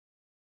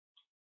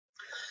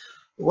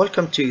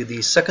Welcome to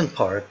the second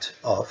part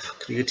of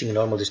creating a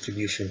normal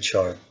distribution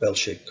chart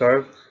bell-shaped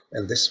curve.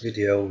 In this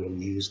video, we'll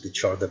use the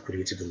chart that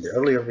created in the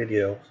earlier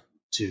video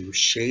to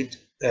shade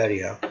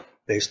area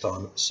based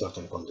on a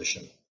certain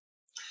condition.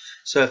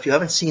 So if you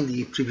haven't seen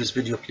the previous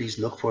video, please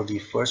look for the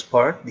first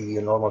part,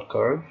 the normal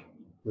curve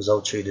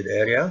without shaded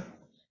area,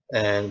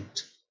 and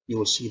you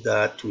will see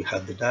that we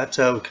had the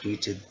data, we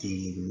created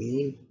the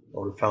mean,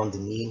 or we found the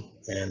mean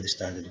and the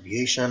standard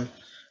deviation.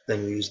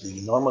 Then we used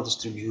the normal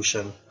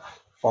distribution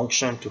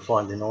function to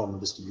find the normal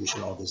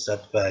distribution of the z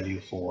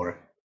value for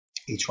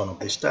each one of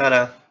these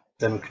data.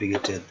 Then we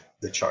created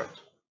the chart.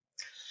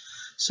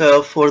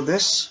 So for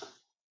this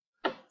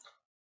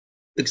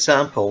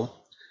example,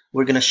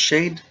 we're going to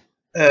shade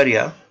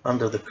area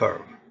under the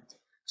curve.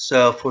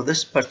 So for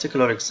this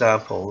particular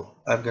example,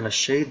 I'm going to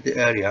shade the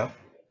area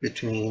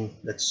between,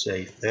 let's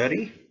say,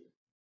 30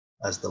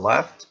 as the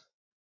left,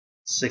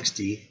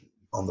 60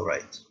 on the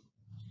right.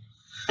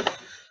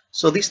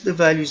 So these are the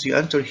values you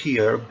enter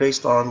here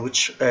based on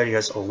which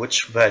areas or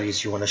which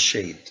values you want to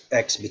shade.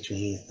 X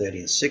between 30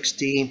 and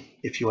 60.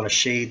 If you want to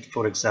shade,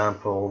 for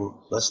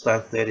example, less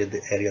than 30,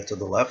 the area to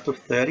the left of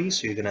 30,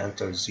 so you're going to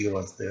enter 0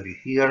 and 30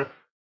 here.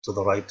 To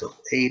the right of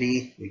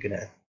 80, you're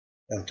going to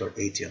enter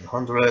 80 and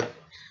 100.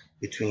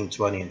 Between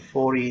 20 and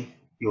 40,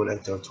 you will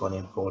enter 20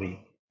 and 40,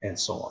 and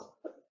so on.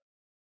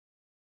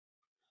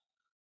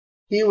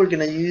 Here we're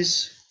going to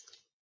use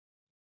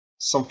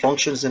some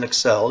functions in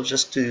Excel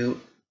just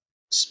to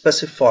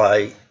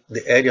specify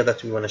the area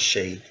that we want to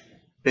shade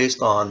based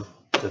on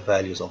the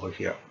values over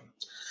here.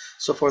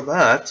 So for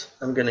that,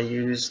 I'm going to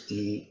use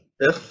the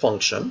if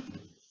function,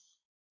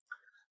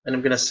 and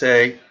I'm going to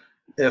say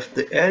if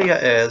the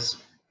area is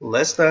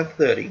less than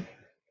 30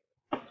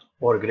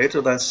 or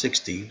greater than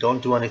 60,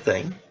 don't do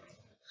anything.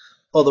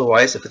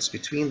 Otherwise, if it's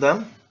between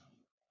them,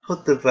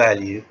 put the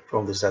value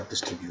from the z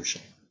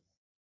distribution.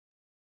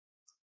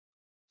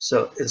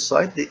 So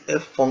inside the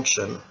if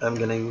function, I'm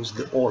going to use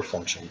the or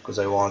function because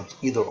I want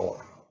either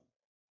or.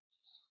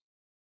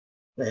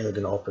 And we're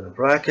going to open the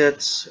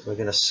brackets. We're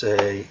going to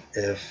say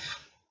if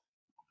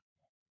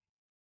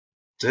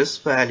this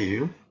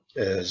value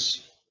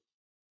is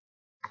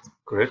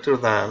greater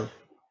than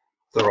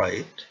the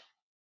right,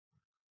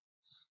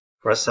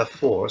 press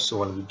F4. So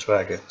when we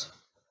drag it,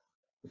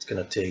 it's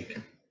going to take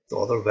the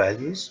other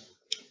values.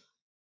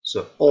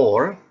 So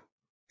or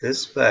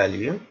this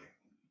value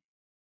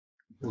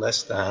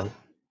less than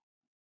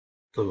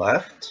the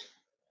left,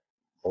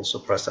 also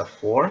press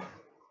F4,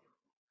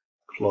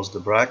 close the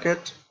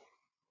bracket.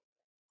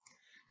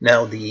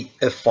 Now the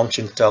if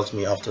function tells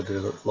me after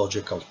the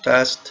logical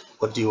test,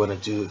 what do you want to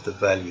do if the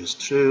value is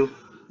true?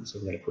 So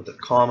I'm going to put a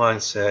comma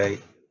and say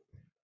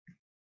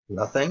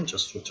nothing,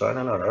 just return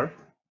an error,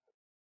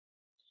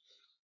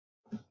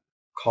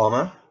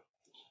 comma.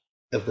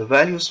 If the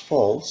value is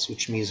false,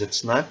 which means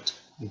it's not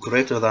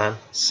greater than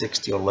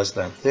 60 or less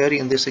than 30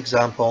 in this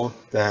example,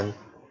 then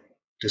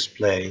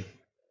display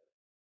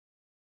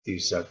the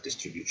z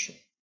distribution.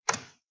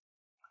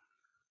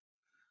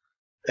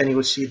 And you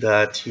will see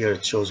that here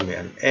it shows me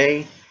an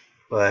A,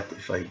 but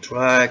if I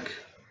drag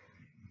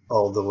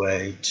all the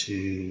way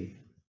to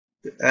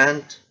the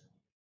end,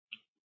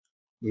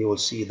 you will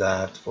see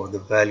that for the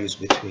values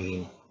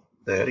between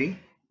 30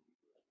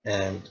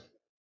 and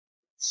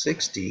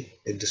 60,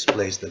 it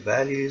displays the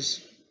values.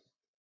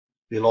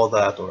 Below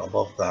that or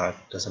above that,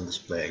 doesn't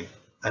display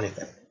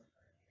anything.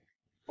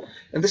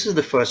 And this is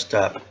the first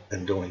step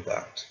in doing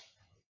that.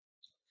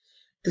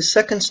 The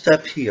second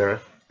step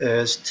here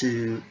is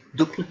to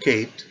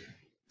duplicate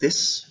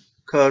this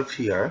curve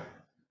here.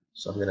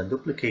 So I'm going to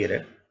duplicate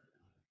it,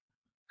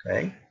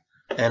 okay,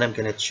 and I'm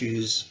going to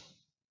choose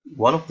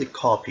one of the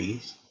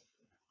copies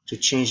to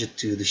change it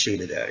to the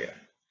shaded area.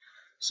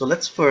 So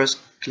let's first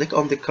click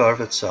on the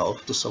curve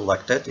itself to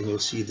select it, and you'll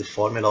see the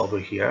formula over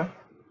here.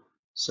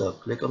 So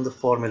click on the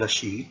formula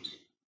sheet,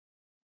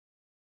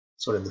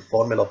 sorry, the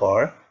formula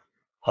bar,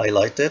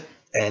 highlight it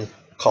and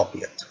copy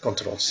it.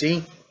 Control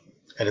C,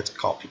 and it's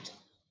copied.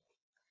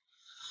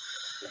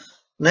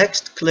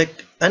 Next,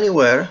 click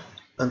anywhere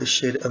on the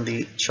shade on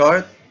the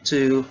chart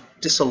to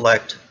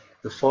deselect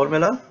the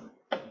formula.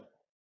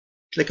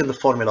 Click on the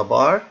formula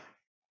bar,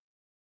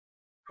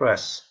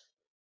 press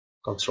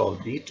Control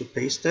V to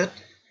paste it,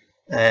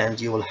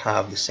 and you will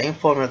have the same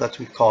formula that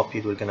we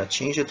copied. We're going to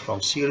change it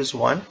from series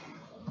 1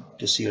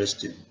 to series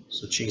 2.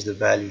 So change the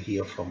value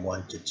here from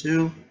 1 to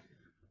 2,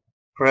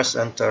 press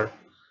enter,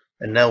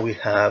 and now we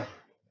have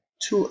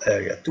two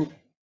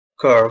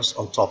curves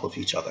on top of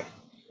each other.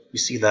 You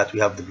see that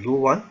we have the blue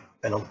one,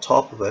 and on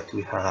top of it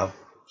we have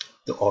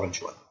the orange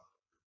one.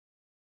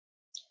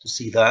 To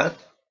see that,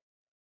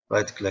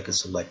 right click and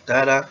select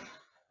data,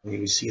 and you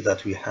will see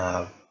that we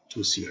have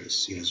two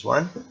series, series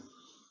 1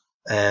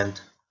 and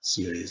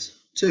series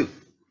 2.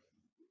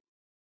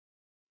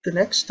 The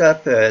next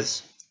step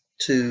is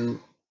to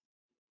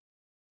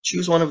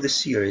choose one of the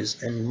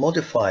series and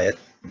modify it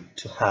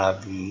to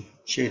have the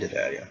shaded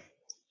area.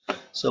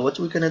 So what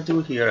we're going to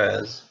do here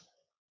is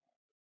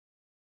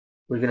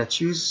we're going to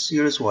choose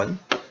series 1,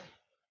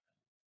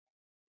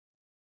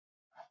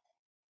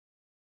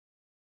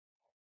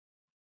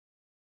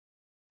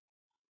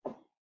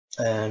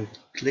 and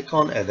click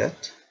on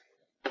edit,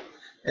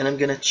 and I'm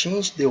going to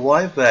change the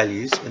Y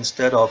values.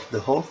 Instead of the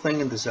whole thing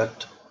in the Z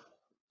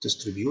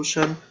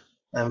distribution,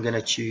 I'm going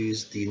to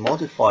choose the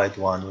modified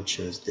one, which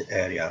is the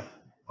area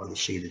or the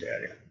shaded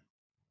area.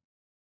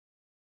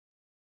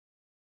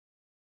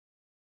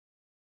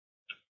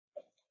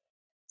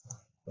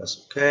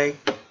 That's okay.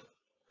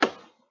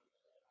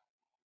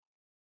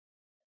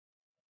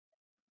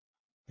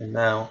 And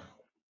now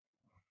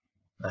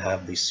I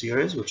have the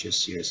series, which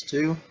is series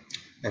 2,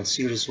 and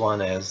series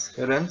 1 is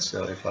hidden.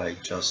 So if I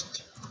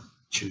just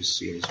choose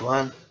series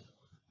 1,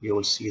 you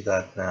will see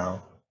that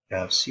now you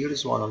have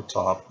series 1 on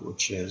top,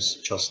 which is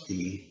just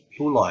the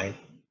blue line,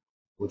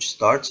 which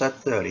starts at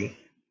 30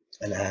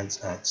 and ends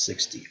at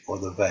 60, or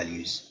the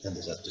values in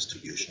the Z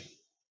distribution.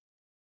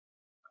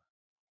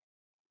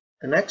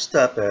 The next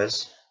step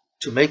is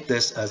to make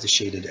this as a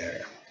shaded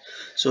area.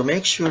 So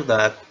make sure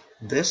that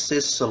this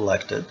is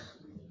selected,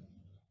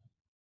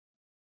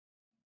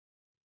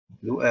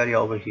 blue area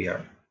over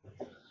here,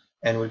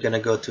 and we're going to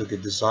go to the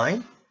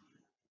design,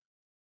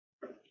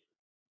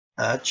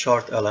 add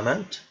chart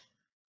element,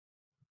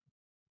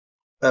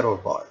 error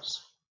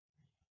bars,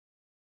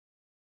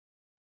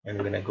 and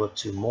we're going to go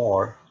to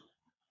more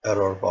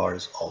error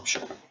bars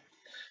option.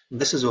 And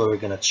this is where we're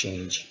going to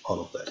change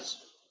all of this.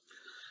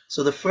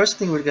 So the first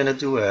thing we're going to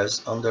do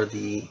is under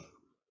the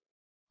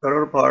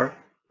error bar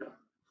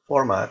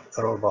format,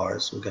 error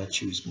bars, we're going to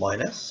choose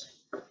minus,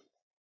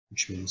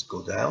 which means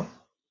go down.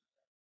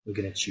 We're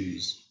going to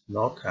choose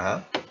no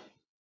cap,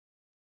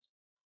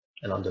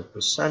 and under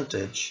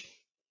percentage,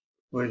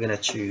 we're going to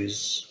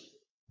choose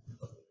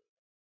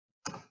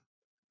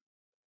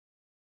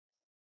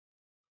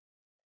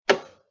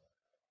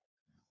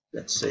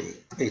let's say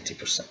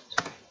 80%.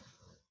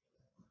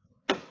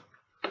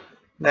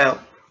 Now,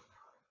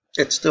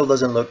 it still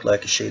doesn't look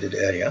like a shaded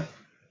area,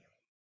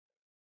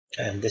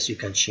 and this you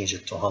can change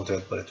it to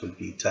 100, but it will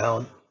be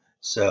down.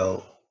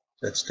 So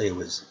let's stay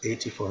with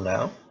 80 for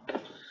now.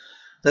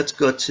 Let's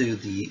go to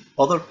the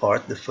other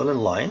part, the fill in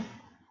line,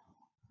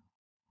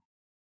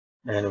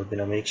 and we're going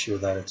to make sure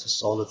that it's a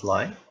solid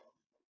line.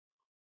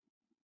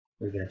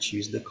 We're going to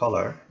choose the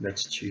color.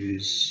 Let's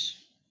choose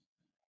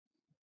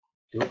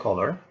blue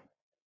color.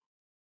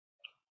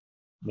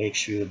 Make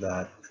sure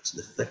that it's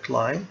the thick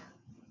line.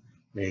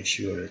 Make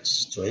sure it's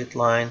straight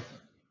line.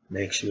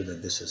 Make sure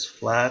that this is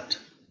flat,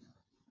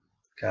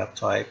 cap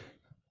type,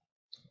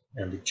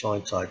 and the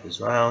joint type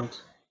is round.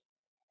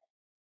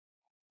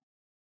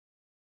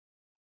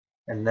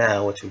 And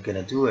now what we're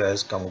going to do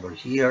is come over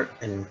here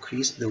and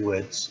increase the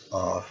width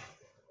of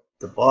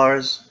the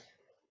bars.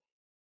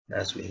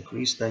 As we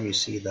increase them, you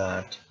see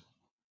that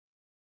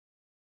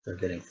they're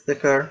getting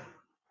thicker.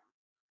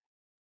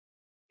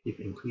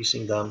 Keep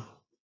increasing them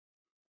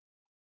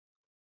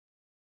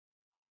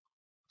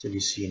till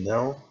you see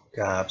no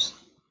gaps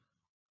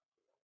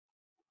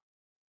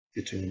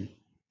between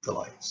the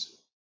lines.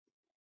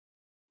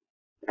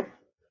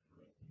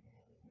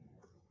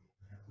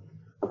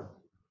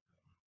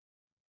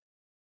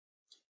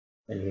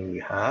 And here we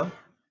have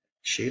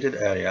shaded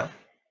area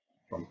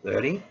from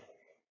 30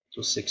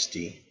 to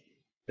 60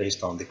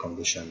 based on the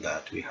condition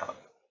that we have.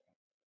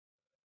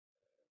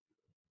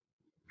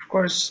 Of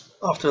course,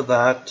 after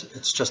that,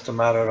 it's just a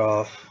matter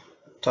of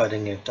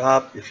tidying it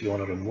up. If you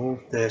want to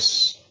remove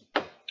this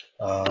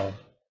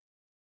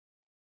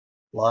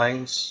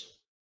lines,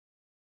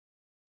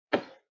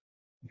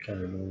 you can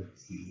remove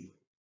the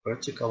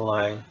vertical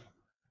line.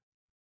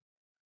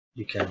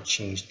 You can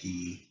change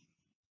the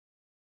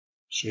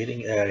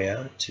shading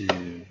area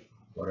to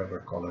whatever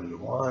color you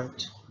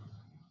want.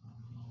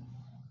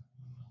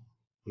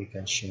 You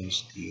can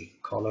change the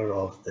color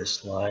of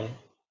this line.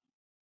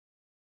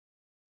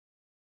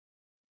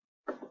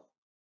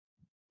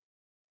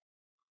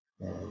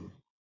 And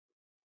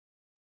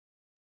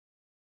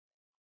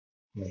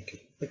make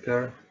it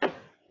thicker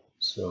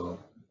so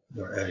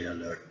your area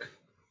look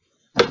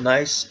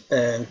nice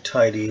and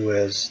tidy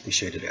with the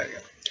shaded area.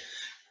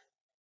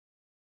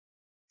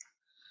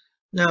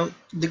 Now,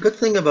 the good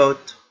thing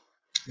about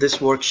this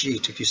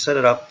worksheet, if you set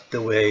it up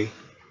the way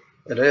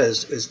it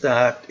is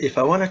that if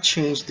I want to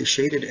change the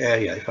shaded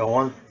area, if I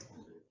want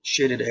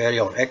shaded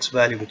area or X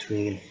value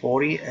between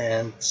 40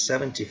 and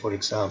 70, for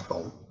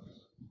example,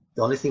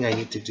 the only thing I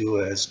need to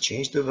do is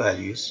change the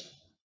values,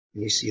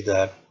 and you see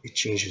that it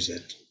changes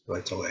it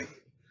right away.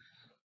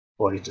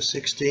 40 to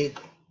 60.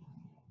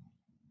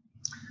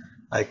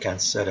 I can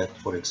set it,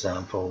 for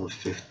example,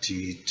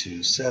 50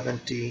 to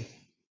 70.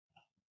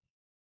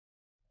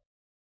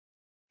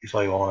 If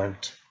I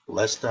want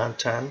less than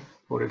 10,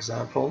 for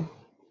example,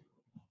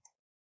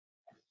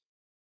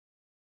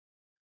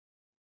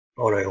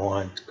 or I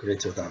want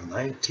greater than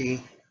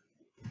 90,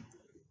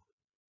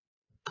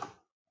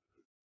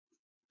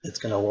 it's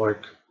going to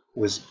work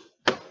with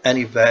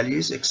any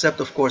values, except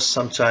of course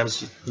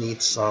sometimes you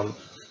need some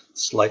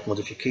slight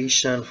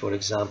modification. For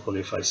example,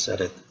 if I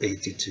set it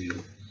 80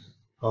 to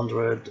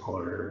 100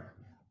 or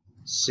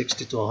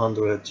 60 to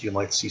 100, you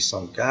might see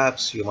some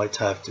gaps. You might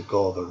have to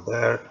go over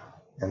there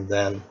and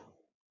then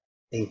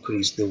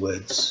increase the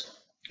width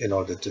in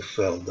order to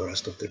fill the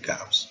rest of the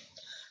gaps.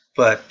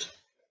 But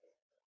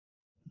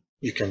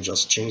you can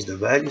just change the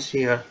values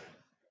here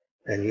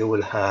and you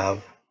will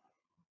have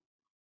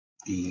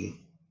the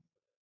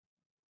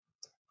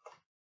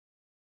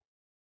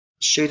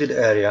shaded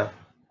area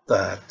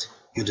that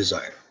you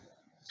desire.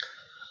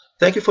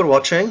 Thank you for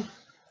watching,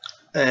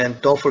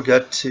 and don't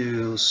forget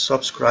to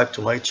subscribe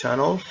to my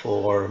channel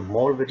for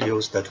more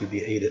videos that will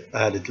be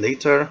added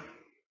later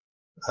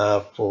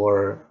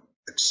for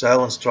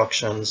Excel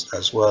instructions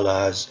as well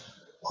as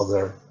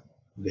other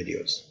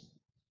videos.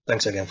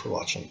 Thanks again for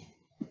watching.